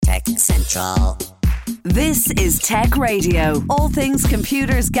Central. This is Tech Radio. All things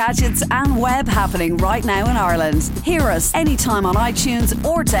computers, gadgets and web happening right now in Ireland. Hear us anytime on iTunes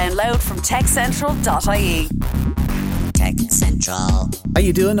or download from techcentral.ie. Tech Central. How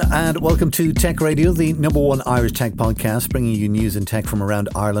you doing? And welcome to Tech Radio, the number one Irish tech podcast, bringing you news and tech from around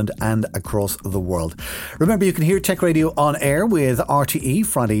Ireland and across the world. Remember, you can hear Tech Radio on air with RTE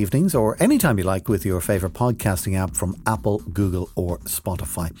Friday evenings or anytime you like with your favourite podcasting app from Apple, Google or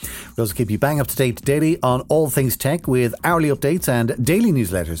Spotify. We also keep you bang up to date daily on all things tech with hourly updates and daily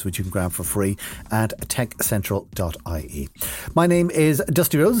newsletters, which you can grab for free at techcentral.ie. My name is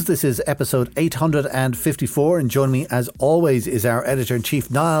Dusty Rose. This is episode 854 and join me as always is our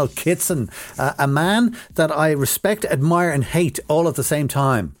editor-in-chief Niall Kitson, a man that I respect, admire and hate all at the same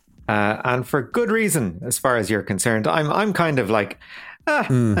time. And for good reason, as far as you're concerned. I'm kind of like,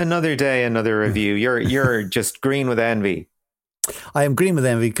 another day, another review. You're just green with envy. I am green with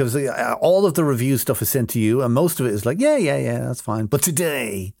envy because all of the review stuff is sent to you and most of it is like, yeah, that's fine. But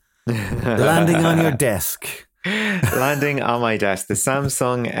today, landing on your desk. Landing on my desk, the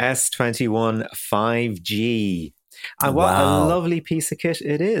Samsung S21 5G. And what a lovely piece of kit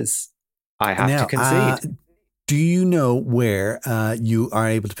it is. I have to concede. Do you know where you are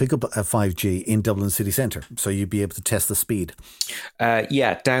able to pick up a 5G in Dublin city centre? So you'd be able to test the speed.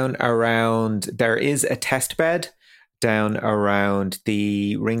 Down around, there is a test bed down around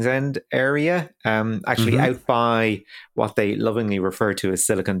the Ringsend area. Actually out by what they lovingly refer to as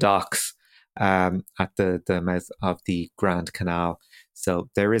Silicon Docks at the mouth of the Grand Canal. So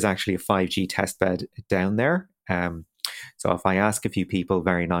there is actually a 5G test bed down there. So if I ask a few people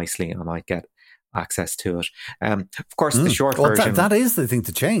very nicely, I might get access to it. Of course, the short version... That is the thing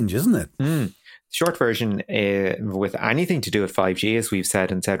to change, isn't it? The short version, with anything to do with 5G, as we've said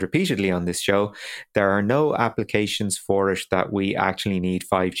and said repeatedly on this show, there are no applications for it that we actually need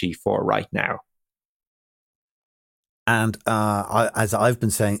 5G for right now. And as I've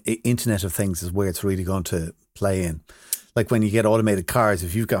been saying, Internet of Things is where it's really going to play in. Like when you get automated cars,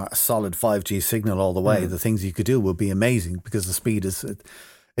 if you've got a solid 5G signal all the way, the things you could do will be amazing because the speed is,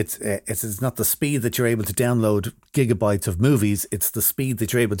 it's not the speed that you're able to download gigabytes of movies. It's the speed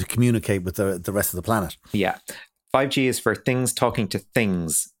that you're able to communicate with the rest of the planet. Yeah. 5G is for things talking to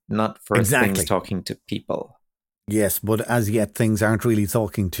things, not for things talking to people. Yes, but as yet, things aren't really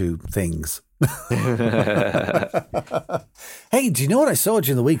talking to things. Hey, do you know what I saw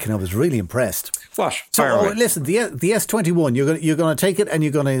during the week and I was really impressed? What? So, listen, the S21, you're going to take it and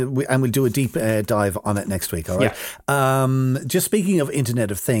we'll do a deep dive on it next week. All right. Yeah. Just speaking of Internet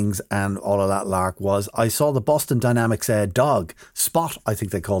of Things and all of that lark I saw the Boston Dynamics dog Spot. I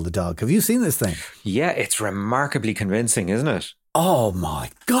think they call the dog. Have you seen this thing? Yeah, it's remarkably convincing, isn't it? Oh my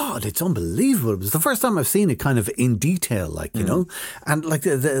God, it's unbelievable. It was the first time I've seen it kind of in detail, like, you know, and like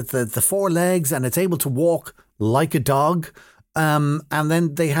the four legs and it's able to walk like a dog. And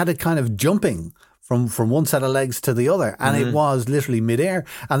then they had it kind of jumping from one set of legs to the other and it was literally midair.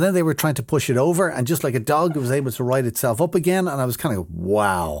 And then they were trying to push it over and just like a dog, it was able to right itself up again. And I was kind of,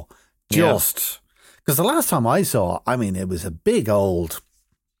 wow, because the last time I saw, I mean, it was a big old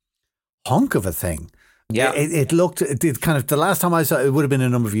hunk of a thing. Yeah, it looked kind of the last time I saw it would have been a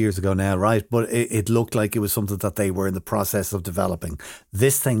number of years ago now, right? But it looked like it was something that they were in the process of developing.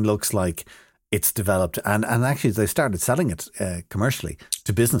 This thing looks like it's developed, and actually they started selling it commercially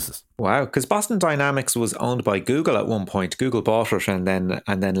to businesses. Wow, because Boston Dynamics was owned by Google at one point. Google bought it and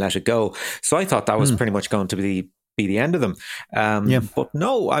then let it go. So I thought that was pretty much going to be the end of them. But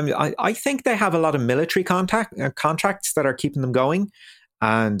no, I think they have a lot of military contracts that are keeping them going.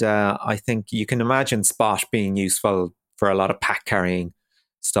 And I think you can imagine Spot being useful for a lot of pack carrying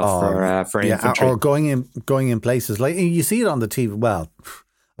stuff for infantry. Or going in places like you see it on the TV. Well,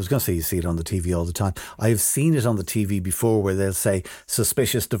 I was going to say you see it on the TV all the time. I have seen it on the TV before where they'll say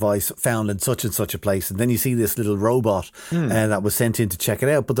suspicious device found in such and such a place. And then you see this little robot that was sent in to check it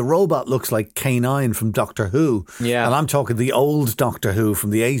out. But the robot looks like K9 from Doctor Who. Yeah. And I'm talking the old Doctor Who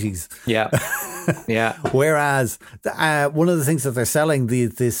from the 80s. Yeah. Yeah. Whereas one of the things that they're selling,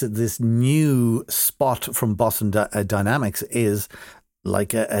 this new Spot from Boston Dynamics is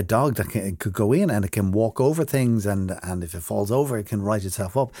like a dog that could go in and it can walk over things and if it falls over, it can right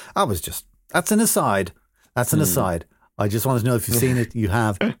itself up. That's an aside. I just wanted to know if you've seen it. You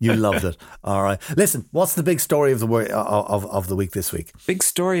have. You loved it. All right. Listen, what's the big story of the week this week? Big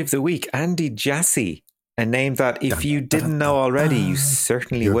story of the week, Andy Jassy. A name that if you didn't know already, you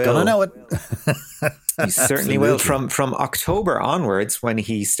certainly will. You're going to know it. You certainly will. From October onwards, when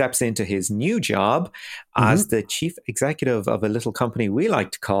he steps into his new job as the chief executive of a little company we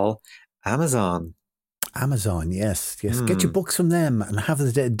like to call Amazon. Amazon, yes. Get your books from them and have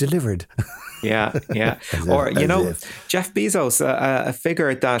it delivered. Yeah. Or, Jeff Bezos, a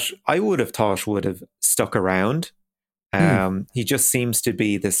figure that I would have thought would have stuck around. He just seems to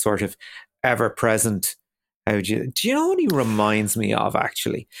be this sort of ever-present. Do you know what he reminds me of,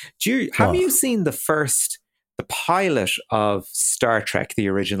 actually? Have you seen the pilot of Star Trek, the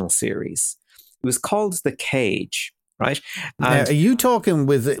original series? It was called The Cage. Right? And are you talking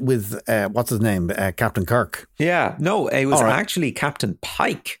with what's his name, Captain Kirk? Yeah, no, it was actually Captain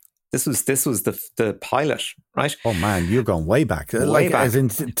Pike. This was the pilot, right? Oh man, you're going way back, as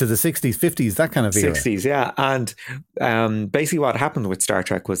into the 60s, 50s, that kind of era. 60s, yeah. And basically, what happened with Star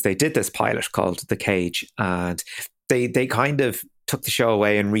Trek was they did this pilot called The Cage, and they kind of took the show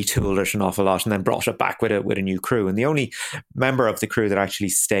away and retooled it an awful lot, and then brought it back with a new crew. And the only member of the crew that actually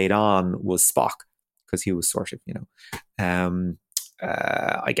stayed on was Spock, because he was sort of,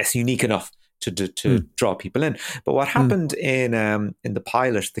 I guess, unique enough to draw people in. But what happened in the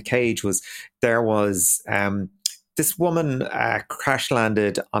pilot, The Cage, was there was this woman crash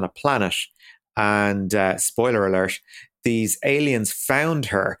landed on a planet, and spoiler alert, these aliens found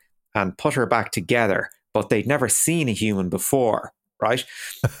her and put her back together, but they'd never seen a human before, right?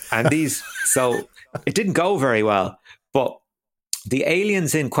 And so it didn't go very well, but the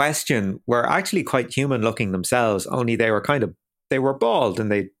aliens in question were actually quite human looking themselves, only they were bald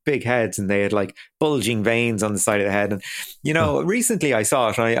and they had big heads and they had like bulging veins on the side of the head. And, recently I saw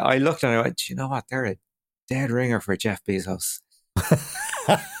it and I looked and I went, you know what? They're a dead ringer for Jeff Bezos.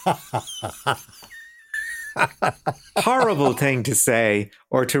 Horrible thing to say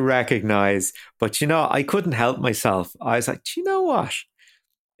or to recognize, but I couldn't help myself. I was like, do you know what?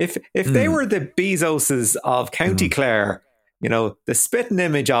 If they were the Bezoses of County Clare, the spitting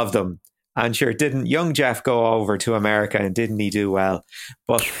image of them, and sure, didn't young Jeff go over to America and didn't he do well?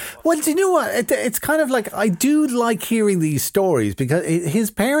 But do you know what? It's kind of like, I do like hearing these stories because his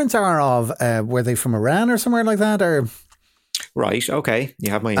parents are were they from Iran or somewhere like that, or? Right, okay,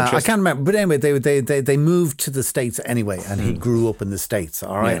 you have my interest. I can't remember, but anyway, they moved to the States anyway, and he grew up in the States.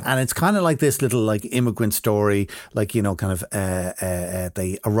 All right, and it's kind of like this little like immigrant story, like they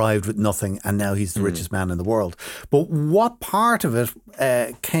arrived with nothing, and now he's the richest man in the world. But what part of it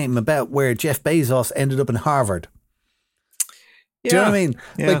came about where Jeff Bezos ended up in Harvard? Do you know what I mean?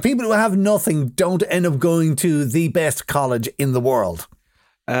 Yeah. Like, people who have nothing don't end up going to the best college in the world.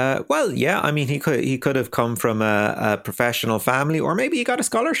 Well, yeah. I mean, he could have come from a professional family, or maybe he got a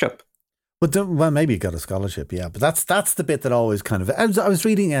scholarship. But maybe he got a scholarship, yeah. But that's the bit that always kind of. I was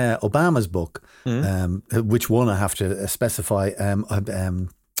reading Obama's book, which one I have to specify.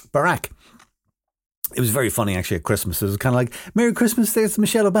 Barack. It was very funny, actually, at Christmas. It was kind of like, Merry Christmas, there's the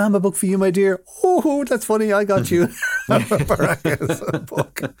Michelle Obama book for you, my dear. Oh, that's funny, I got you. Barack's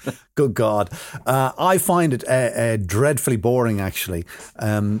book. Good God. I find it dreadfully boring, actually,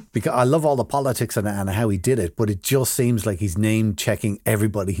 because I love all the politics and how he did it, but it just seems like he's name-checking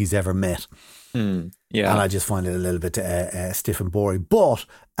everybody he's ever met. Yeah. And I just find it a little bit stiff and boring. But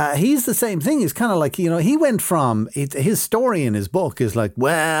he's the same thing. He's kind of like, he went from, his story in his book is like,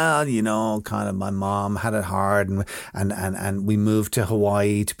 well, kind of my mom had it hard and we moved to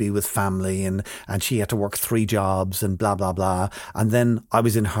Hawaii to be with family and she had to work 3 jobs and blah, blah, blah. And then I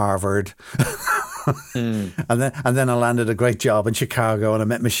was in Harvard. And then I landed a great job in Chicago and I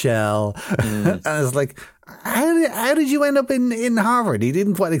met Michelle. And it's like, how did you end up in Harvard? He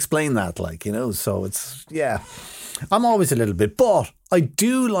didn't quite explain that, so it's, yeah. I'm always a little bit, but I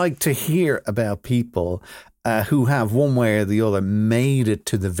do like to hear about people who have one way or the other made it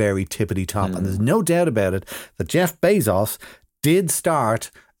to the very tippity top. And there's no doubt about it that Jeff Bezos did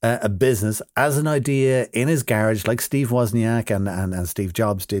start a business as an idea in his garage, like Steve Wozniak and Steve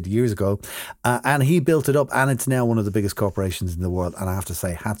Jobs did years ago. And he built it up, and it's now one of the biggest corporations in the world. And I have to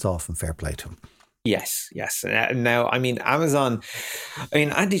say, hats off and fair play to him. Yes. Now, I mean, Amazon,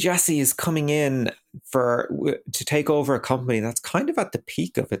 Andy Jassy is coming in to take over a company that's kind of at the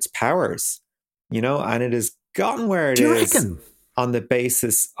peak of its powers, and it has gotten where it is reckon? On the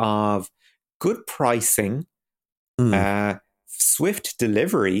basis of good pricing, swift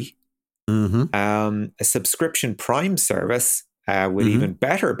delivery, a subscription Prime service with even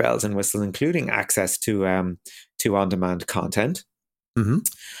better bells and whistles, including access to on-demand content.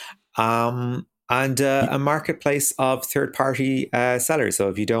 And a marketplace of third-party sellers. So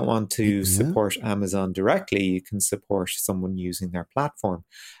if you don't want to support Amazon directly, you can support someone using their platform.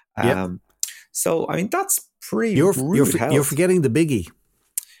 So, that's pretty You're forgetting the biggie.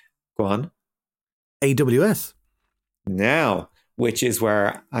 Go on. AWS. Now, which is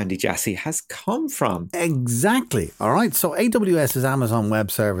where Andy Jassy has come from. Exactly. All right. So AWS is Amazon Web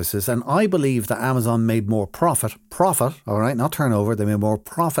Services, and I believe that Amazon made more profit, all right, not turnover. They made more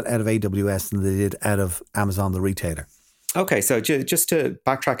profit out of AWS than they did out of Amazon, the retailer. Okay, so just to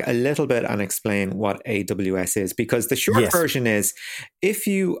backtrack a little bit and explain what AWS is, because the short version is, if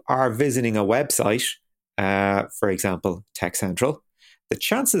you are visiting a website, for example, Tech Central, the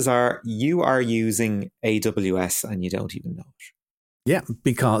chances are you are using AWS and you don't even know it. Yeah,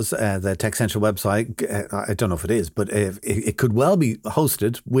 because the Tech Central website, I don't know if it is, but it could well be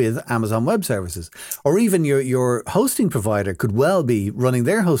hosted with Amazon Web Services. Or even your hosting provider could well be running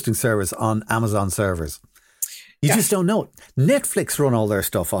their hosting service on Amazon servers. You just don't know it. Netflix run all their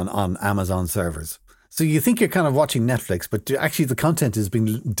stuff on Amazon servers. So you think you're kind of watching Netflix, but actually the content is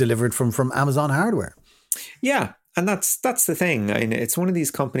being delivered from Amazon hardware. Yeah, and that's the thing. I mean, it's one of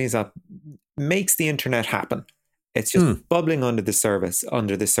these companies that makes the internet happen. It's just bubbling under the surface.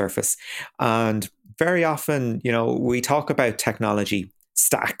 And very often, we talk about technology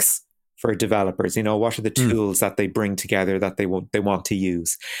stacks for developers. What are the tools that they bring together that they want to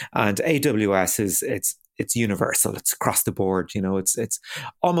use? And AWS it's universal. It's across the board. It's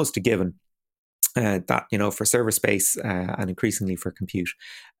almost a given that for server space and increasingly for compute,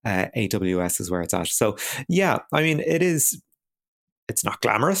 AWS is where it's at. So yeah, I mean it's not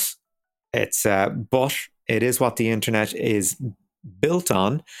glamorous. But it is what the internet is built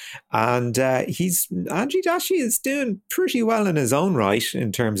on, and Andy Jassy is doing pretty well in his own right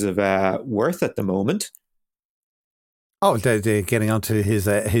in terms of worth at the moment. Oh, they're getting onto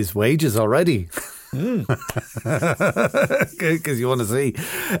his wages already. Because you want to see.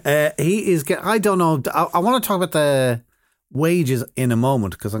 He is. I don't know. I want to talk about the wages in a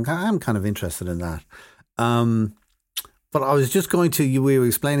moment because I'm kind of interested in that. But I was just going to, we were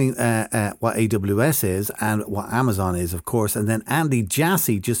explaining what AWS is and what Amazon is, of course. And then Andy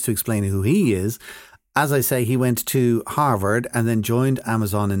Jassy, just to explain who he is. As I say, he went to Harvard and then joined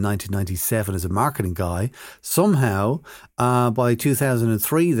Amazon in 1997 as a marketing guy. Somehow, by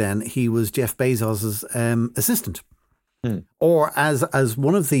 2003, then he was Jeff Bezos's assistant. Or as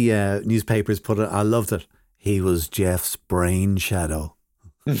one of the newspapers put it, I loved it. He was Jeff's brain shadow.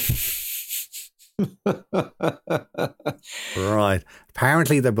 Right.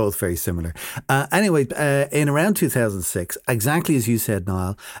 Apparently they're both very similar. Anyway, in around 2006, exactly as you said,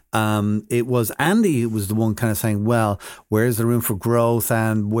 Niall, it was Andy who was the one kind of saying, well, where's the room for growth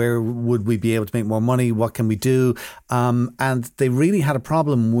and where would we be able to make more money? What can we do? And they really had a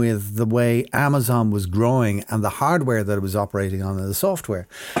problem with the way Amazon was growing and the hardware that it was operating on and the software.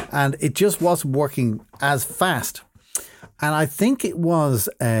 And it just wasn't working as fast. And I think it was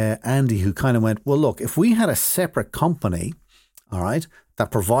Andy who kind of went, well, look, if we had a separate company, all right,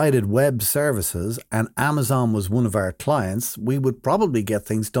 that provided web services and Amazon was one of our clients, we would probably get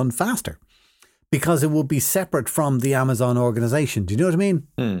things done faster because it would be separate from the Amazon organization. Do you know what I mean?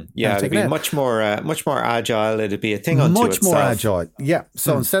 Yeah, it'd be much more agile. It'd be a thing unto itself. Much more agile. Yeah.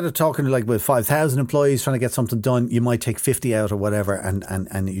 So instead of talking like with 5,000 employees trying to get something done, you might take 50 out or whatever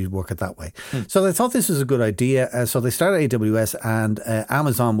and you'd work it that way. So they thought this was a good idea. So they started AWS and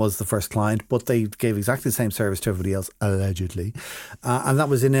Amazon was the first client, but they gave exactly the same service to everybody else, allegedly. And that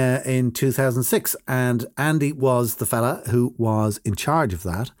was in 2006. And Andy was the fella who was in charge of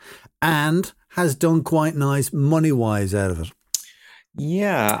that and has done quite nice money-wise out of it.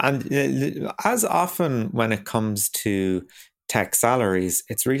 Yeah, and as often when it comes to tech salaries,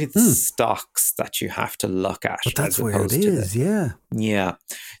 it's really the stocks that you have to look at. But that's where it is, Yeah.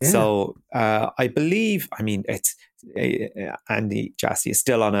 So I believe, it's Andy Jassy is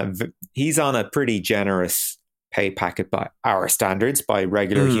still he's on a pretty generous pay packet by our standards, by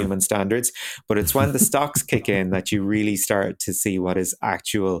regular human standards. But it's when the stocks kick in that you really start to see what his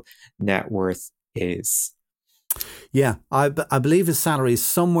actual net worth is. Yeah, I believe his salary is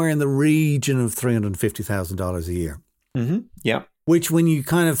somewhere in the region of $350,000 a year. Yeah. Which when you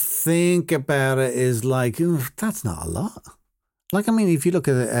kind of think about it is like, that's not a lot. Like, if you look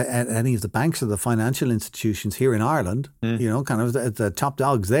at any of the banks or the financial institutions here in Ireland, kind of the top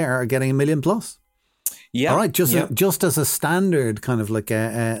dogs there are getting $1 million plus. Yeah. All right. Just as a standard kind of like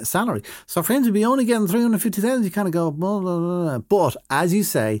a salary. So for him to be only getting 350,000, you kind of go, blah, blah, blah. But as you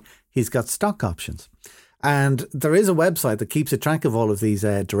say, he's got stock options. And there is a website that keeps a track of all of these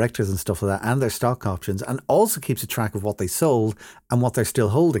directors and stuff like that and their stock options and also keeps a track of what they sold and what they're still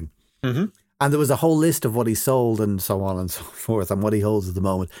holding. And there was a whole list of what he sold and so on and so forth and what he holds at the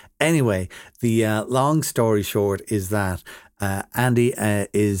moment. Anyway, the long story short is that Andy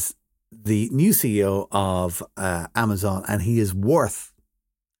is the new CEO of Amazon and he is worth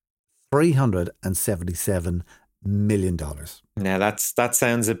 $377 million. Now that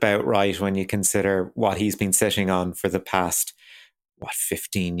sounds about right when you consider what he's been sitting on for the past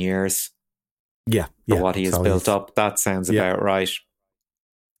 15 years. Yeah. For what he has built up. That sounds about right.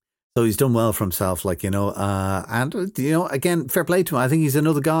 So he's done well for himself, and again, fair play to him. I think he's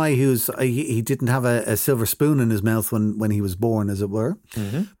another guy who's he didn't have a silver spoon in his mouth when he was born, as it were.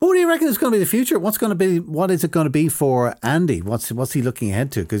 Mm-hmm. But what do you reckon is going to be the future? What is it going to be for Andy? What's he looking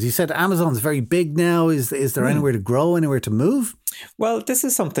ahead to? Because he said Amazon's very big now. Is there anywhere to grow, anywhere to move? Well, this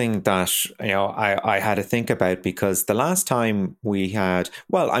is something that I had to think about, because the last time we've had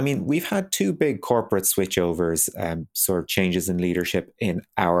two big corporate switchovers, sort of changes in leadership in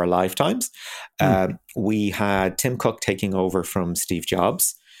our lifetimes. We had Tim Cook taking over from Steve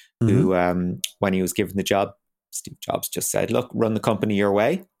Jobs, who, when he was given the job, Steve Jobs just said, "Look, run the company your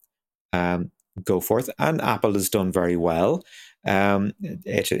way, go forth." And Apple has done very well.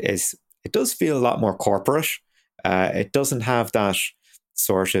 It does feel a lot more corporate. It doesn't have that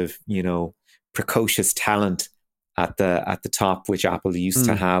sort of, precocious talent at the top, which Apple used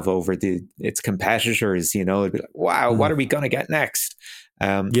to have over its competitors. It'd be like, wow, what are we going to get next?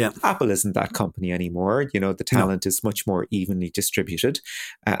 Apple isn't that company anymore. The talent is much more evenly distributed,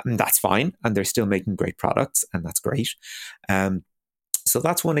 and that's fine. And they're still making great products, and that's great. So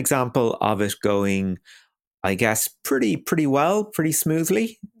that's one example of it going, I guess, pretty well, pretty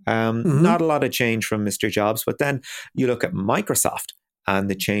smoothly. Not a lot of change from Mr. Jobs. But then you look at Microsoft and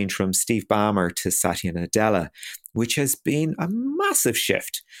the change from Steve Ballmer to Satya Nadella, which has been a massive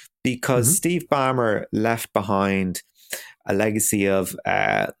shift, because Steve Ballmer left behind a legacy of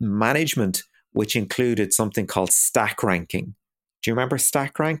management, which included something called stack ranking. Do you remember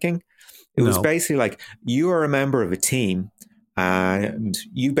stack ranking? It was basically like, you are a member of a team, and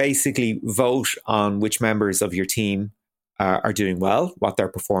you basically vote on which members of your team are doing well, what their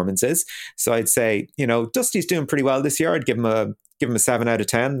performance is. So I'd say, Dusty's doing pretty well this year. I'd give him a 7 out of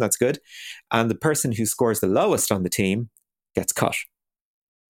 10. That's good. And the person who scores the lowest on the team gets cut.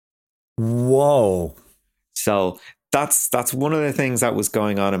 Whoa. So that's one of the things that was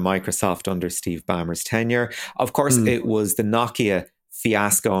going on in Microsoft under Steve Ballmer's tenure. Of course, it was the Nokia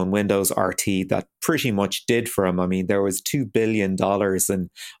fiasco on Windows RT that pretty much did for him. I mean, there was $2 billion in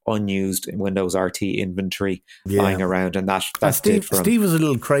unused Windows RT inventory lying around, and that did for him. Steve was a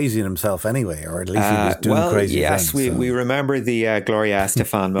little crazy in himself anyway, or at least he was doing crazy things. Yes, we remember the Gloria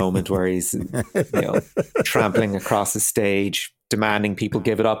Estefan moment where he's trampling across the stage, demanding people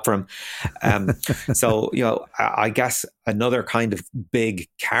give it up for him. So, I guess another kind of big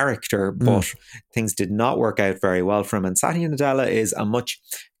character, but things did not work out very well for him. And Satya Nadella is a much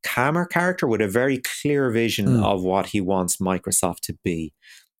calmer character with a very clear vision of what he wants Microsoft to be.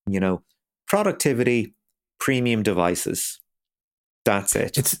 Productivity, premium devices. That's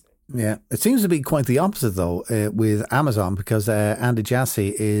it. It seems to be quite the opposite, though, with Amazon, because Andy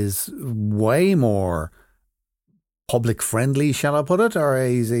Jassy is way more public friendly, shall I put it, or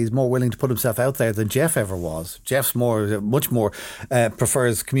he's more willing to put himself out there than Jeff ever was. Jeff's much more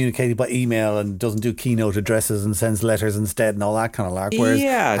prefers communicating by email and doesn't do keynote addresses and sends letters instead and all that kind of lark. Whereas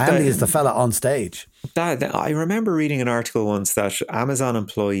Andy is the fella on stage. I remember reading an article once that Amazon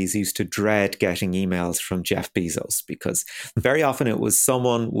employees used to dread getting emails from Jeff Bezos, because very often it was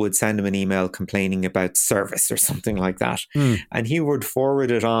someone would send him an email complaining about service or something like that. And he would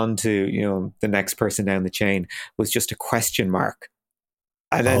forward it on to, the next person down the chain with just a question mark.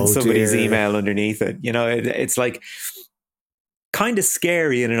 And then somebody's email underneath it. It's like kind of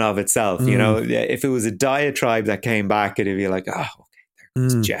scary in and of itself. If it was a diatribe that came back, it'd be like, oh, okay, there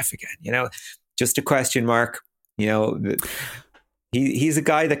goes Jeff again, just a question mark. He's a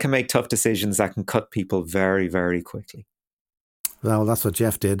guy that can make tough decisions that can cut people very, very quickly. Well, that's what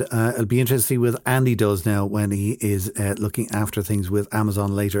Jeff did. It'll be interesting to see what Andy does now when he is looking after things with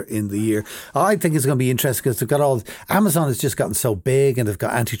Amazon later in the year. I think it's going to be interesting because they've got Amazon has just gotten so big, and they've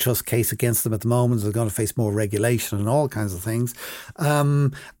got antitrust case against them at the moment. They're going to face more regulation and all kinds of things.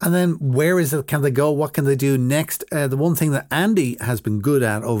 And then where can they go? What can they do next? The one thing that Andy has been good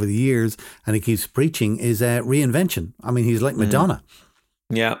at over the years, and he keeps preaching, is reinvention. I mean, he's like Madonna.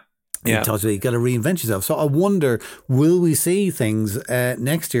 Yeah. He talks about you got to reinvent yourself. So I wonder, will we see things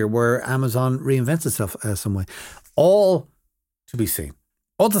next year where Amazon reinvents itself some way? All to be seen.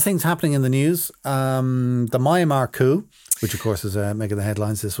 Other things happening in the news. The Myanmar coup, which of course is making the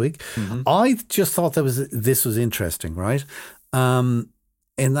headlines this week. I just thought this was interesting, right? In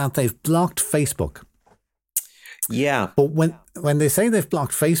that they've blocked Facebook. Yeah. But when they say they've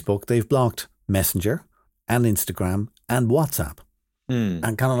blocked Facebook, they've blocked Messenger and Instagram and WhatsApp.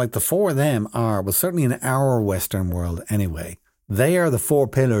 And kind of like the four of them certainly in our Western world anyway, They are the four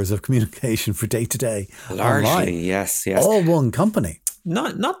pillars of communication for day to day. Largely, yes. All one company.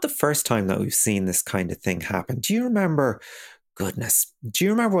 Not the first time that we've seen this kind of thing happen. Do you remember, goodness,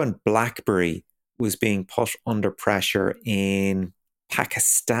 when BlackBerry was being put under pressure in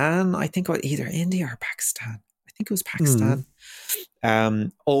Pakistan? I think either India or Pakistan. I think it was Pakistan.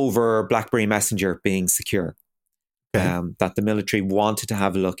 Over BlackBerry Messenger being secure. Okay. That the military wanted to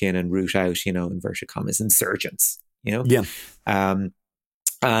have a look in and root out, inverted commas, insurgents, Yeah.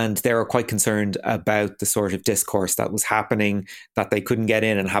 And they were quite concerned about the sort of discourse that was happening, that they couldn't get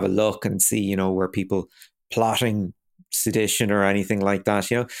in and have a look and see, were people plotting sedition or anything like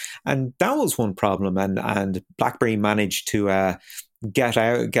that, And that was one problem. And BlackBerry managed to get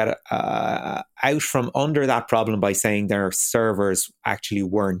out from under that problem by saying their servers actually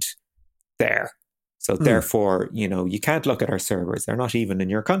weren't there. So therefore, you can't look at our servers. They're not even in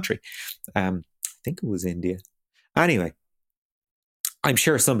your country. I think it was India. Anyway, I'm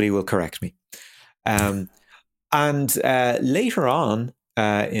sure somebody will correct me. And later on,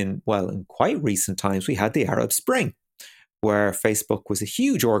 in quite recent times, we had the Arab Spring, where Facebook was a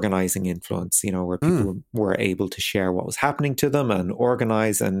huge organizing influence, where people were able to share what was happening to them and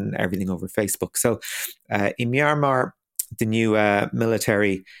organize and everything over Facebook. So in Myanmar, the new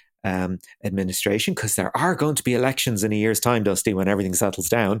military administration, because there are going to be elections in a year's time, Dusty, when everything settles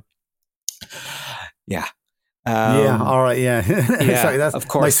down. Yeah. All right. Yeah. Sorry, that's of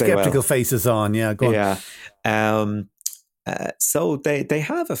course my skeptical face is on. Yeah. Go on. Yeah. So they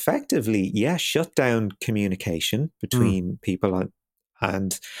have effectively, shut down communication between people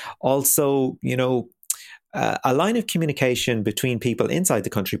and also, a line of communication between people inside the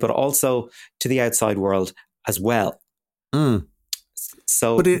country, but also to the outside world as well.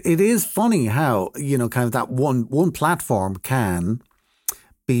 So, but it is funny how, kind of that one platform can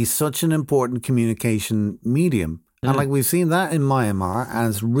be such an important communication medium. And like we've seen that in Myanmar, and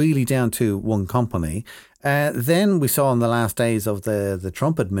it's really down to one company. Then we saw in the last days of the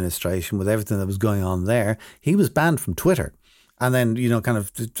Trump administration, with everything that was going on there, he was banned from Twitter. And then, kind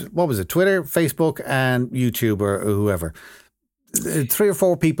of, what was it? Twitter, Facebook and YouTube or whoever. 3 or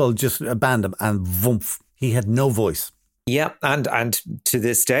 4 people just banned him and voomf, he had no voice. Yeah. And to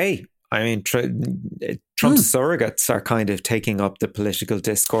this day, I mean, Trump's surrogates are kind of taking up the political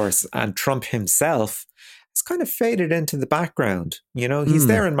discourse, and Trump himself has kind of faded into the background. He's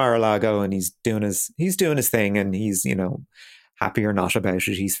there in Mar-a-Lago and he's doing his thing, and he's, happy or not about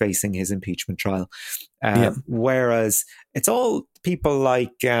it, he's facing his impeachment trial. Whereas it's all people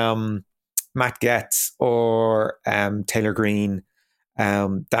like Matt Gaetz or Taylor Greene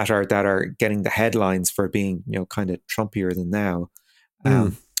that are getting the headlines for being, kind of Trumpier than now.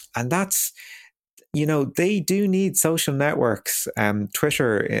 And that's, they do need social networks,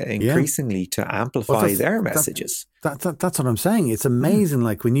 Twitter increasingly to amplify their messages. That's what I'm saying. It's amazing.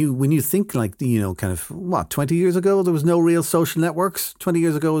 Like when you think like, kind of 20 years ago, there was no real social networks. 20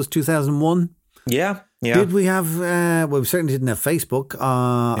 years ago was 2001. Yeah. Did we have, we certainly didn't have Facebook.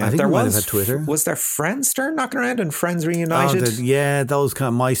 I think we might have had Twitter. Was there Friendster knocking around and Friends Reunited? Those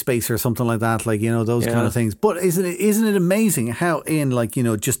kind of MySpace or something like that, like, those kind of things. But isn't it amazing how in like,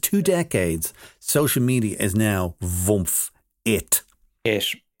 just 2 decades, social media is now it.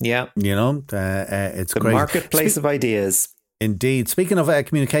 Yeah. It's the great. Marketplace of ideas. Indeed. Speaking of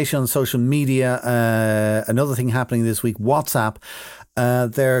communication on social media, another thing happening this week, WhatsApp.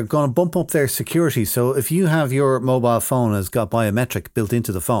 They're going to bump up their security. So if you have your mobile phone has got biometric built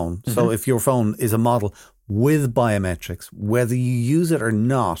into the phone, so if your phone is a model with biometrics, whether you use it or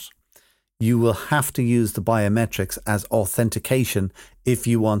not, you will have to use the biometrics as authentication if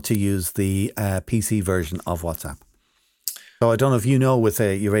you want to use the PC version of WhatsApp. So I don't know if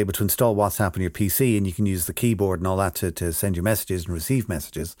you're able to install WhatsApp on your PC and you can use the keyboard and all that to send your messages and receive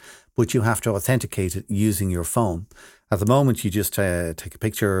messages, but you have to authenticate it using your phone. At the moment, you just take a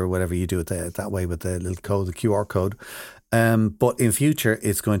picture or whatever, you do it that way with the little code, the QR code. But in future,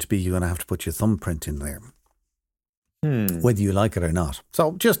 it's going to be you're going to have to put your thumbprint in there, whether you like it or not.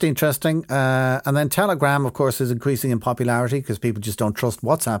 So just interesting. And then Telegram, of course, is increasing in popularity because people just don't trust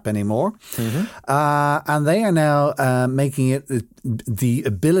WhatsApp anymore. And they are now making it the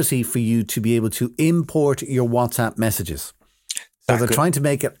ability for you to be able to import your WhatsApp messages. So they're trying to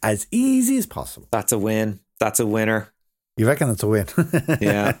make it as easy as possible. That's a win. That's a winner. You reckon that's a win?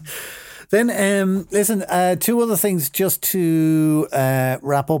 Yeah. Then, listen, 2 other things just to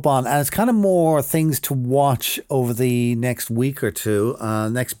wrap up on, and it's kind of more things to watch over the next week or 2.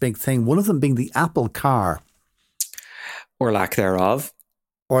 Next big thing, one of them being the Apple Car. Or lack thereof.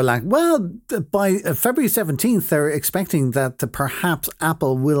 Well, by February 17th, they're expecting that perhaps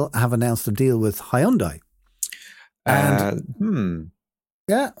Apple will have announced a deal with Hyundai. Yeah,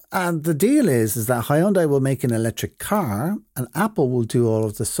 and the deal is that Hyundai will make an electric car and Apple will do all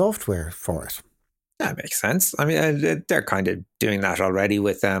of the software for it. That makes sense. I mean, they're kind of doing that already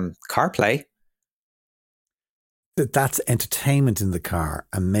with CarPlay. That's entertainment in the car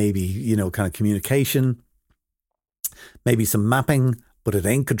and maybe, kind of communication, maybe some mapping, but it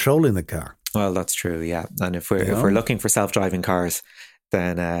ain't controlling the car. Well, that's true, yeah. And if we're looking for self-driving cars,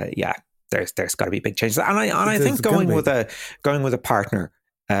 then there's got to be big changes. And I think going with a partner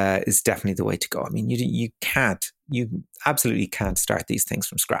is definitely the way to go. I mean, you absolutely can't start these things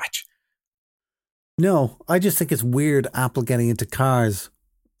from scratch. No, I just think it's weird Apple getting into cars.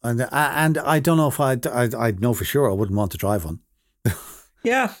 And I don't know if I'd know for sure I wouldn't want to drive one.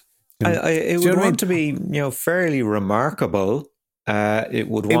 Yeah. It would want to be, fairly remarkable. It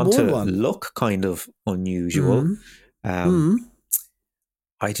would want to look kind of unusual.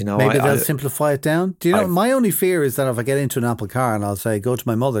 I don't know. Maybe they'll simplify it down. Do you know, my only fear is that if I get into an Apple car and I'll say, go to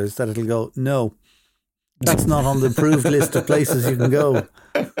my mother's, that it'll go, no, that's not on the approved list of places you can go.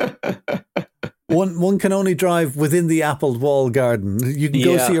 One can only drive within the Apple wall garden. You can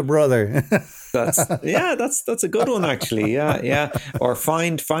go see your brother. That's a good one actually. Yeah. Or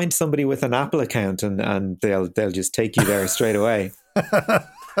find somebody with an Apple account and they'll just take you there straight away.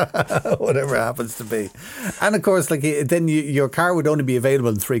 Whatever happens to be. And of course, then your car would only be available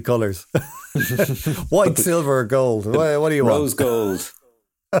in 3 colours: white, silver, or gold. What do you want? Rose gold.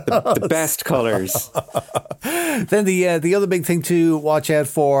 The best colours. Then the other big thing to watch out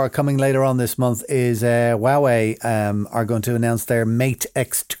for coming later on this month is Huawei are going to announce their Mate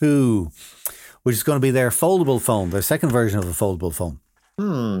X2, which is going to be their foldable phone, their second version of a foldable phone.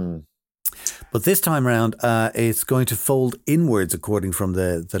 But this time around, it's going to fold inwards, according from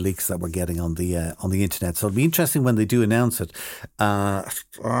the leaks that we're getting on the internet. So it'll be interesting when they do announce it.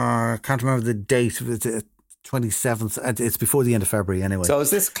 I can't remember the date. 27th. It's before the end of February anyway. So is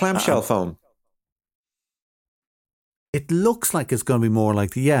this clamshell phone? It looks like it's going to be more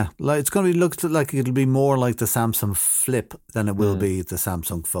like it's going to look like it'll be more like the Samsung Flip than it will be the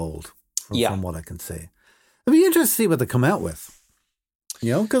Samsung Fold. From what I can see, it'll be interesting to see what they come out with.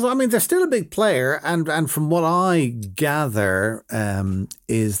 Because I mean they're still a big player, and from what I gather,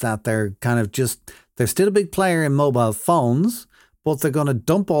 is that they're still a big player in mobile phones. But they're going to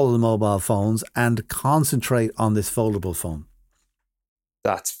dump all of the mobile phones and concentrate on this foldable phone.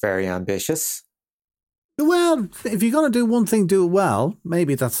 That's very ambitious. Well, if you're going to do one thing, do it well.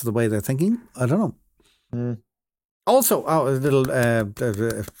 Maybe that's the way they're thinking. I don't know. Also, a little, I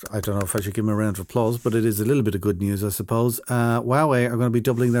don't know if I should give them a round of applause, but it is a little bit of good news, I suppose. Huawei are going to be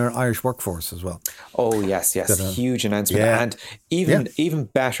doubling their Irish workforce as well. Oh, yes. Huge announcement. Yeah. And even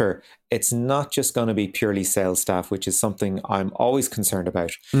better, it's not just going to be purely sales staff, which is something I'm always concerned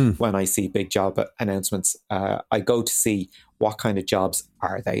about when I see big job announcements. I go to see what kind of jobs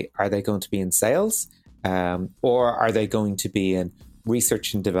are they? Are they going to be in sales? Or are they going to be in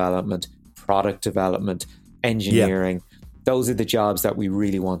research and development, product development, engineering? Those are the jobs that we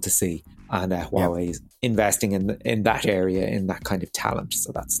really want to see, and Huawei is investing in that area, in that kind of talent.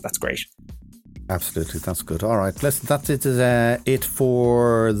 So that's great. Absolutely, that's good. All right, listen, that's it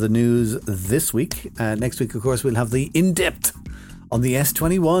for the news this week. Next week, of course, we'll have the in-depth on the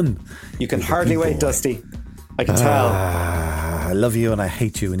S21. You can hardly wait, Dusty. I can tell. I love you and I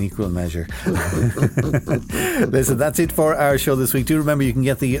hate you in equal measure. Listen, that's it for our show this week. Do remember you can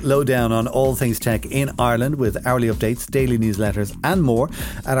get the lowdown on all things tech in Ireland with hourly updates, daily newsletters and more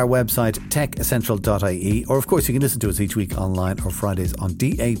at our website techcentral.ie, or of course you can listen to us each week online or Fridays on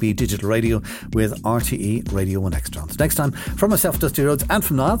DAB Digital Radio with RTE Radio 1 Extra. So next time, from myself, Dusty Rhodes, and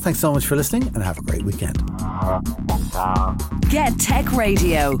from Niall, thanks so much for listening and have a great weekend. Get Tech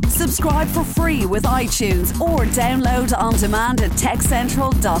Radio. Subscribe for free with iTunes or download on demand at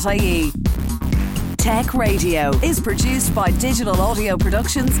techcentral.ie. Tech Radio is produced by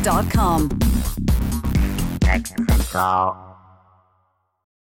digitalaudioproductions.com. Tech Central.